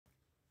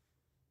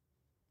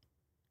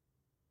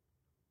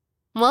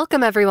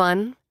Welcome,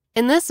 everyone.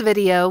 In this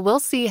video, we'll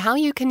see how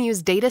you can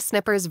use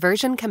DataSnipper's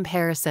version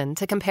comparison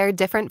to compare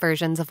different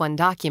versions of one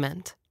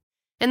document.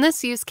 In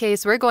this use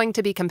case, we're going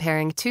to be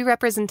comparing two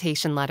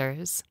representation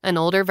letters, an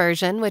older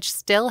version which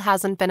still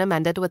hasn't been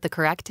amended with the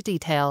correct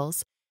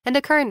details, and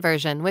a current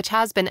version which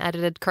has been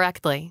edited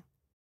correctly.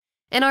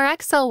 In our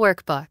Excel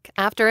workbook,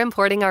 after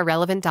importing our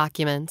relevant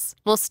documents,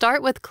 we'll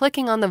start with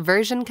clicking on the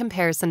Version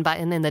Comparison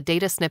button in the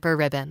DataSnipper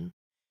ribbon,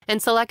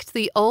 and select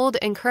the old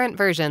and current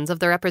versions of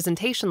the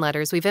representation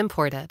letters we've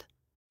imported.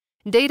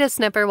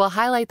 DataSnipper will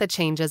highlight the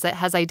changes it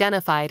has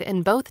identified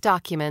in both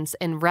documents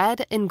in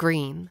red and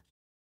green.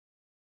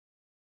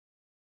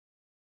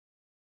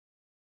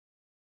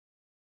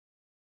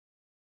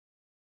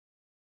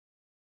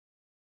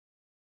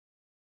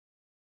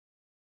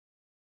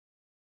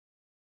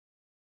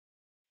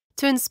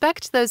 To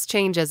inspect those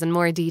changes in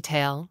more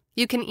detail,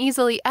 you can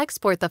easily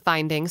export the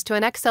findings to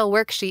an Excel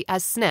worksheet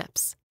as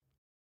snips,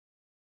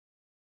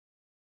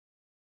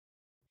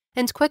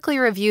 and quickly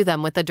review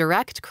them with the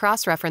direct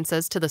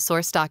cross-references to the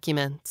source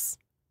documents.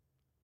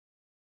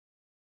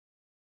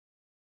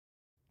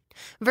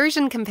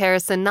 Version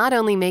comparison not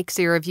only makes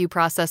your review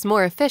process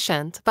more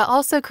efficient, but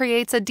also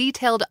creates a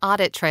detailed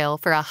audit trail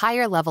for a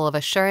higher level of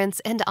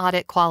assurance and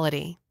audit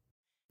quality.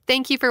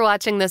 Thank you for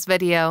watching this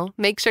video.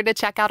 Make sure to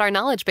check out our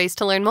knowledge base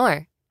to learn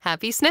more.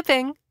 Happy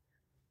snipping!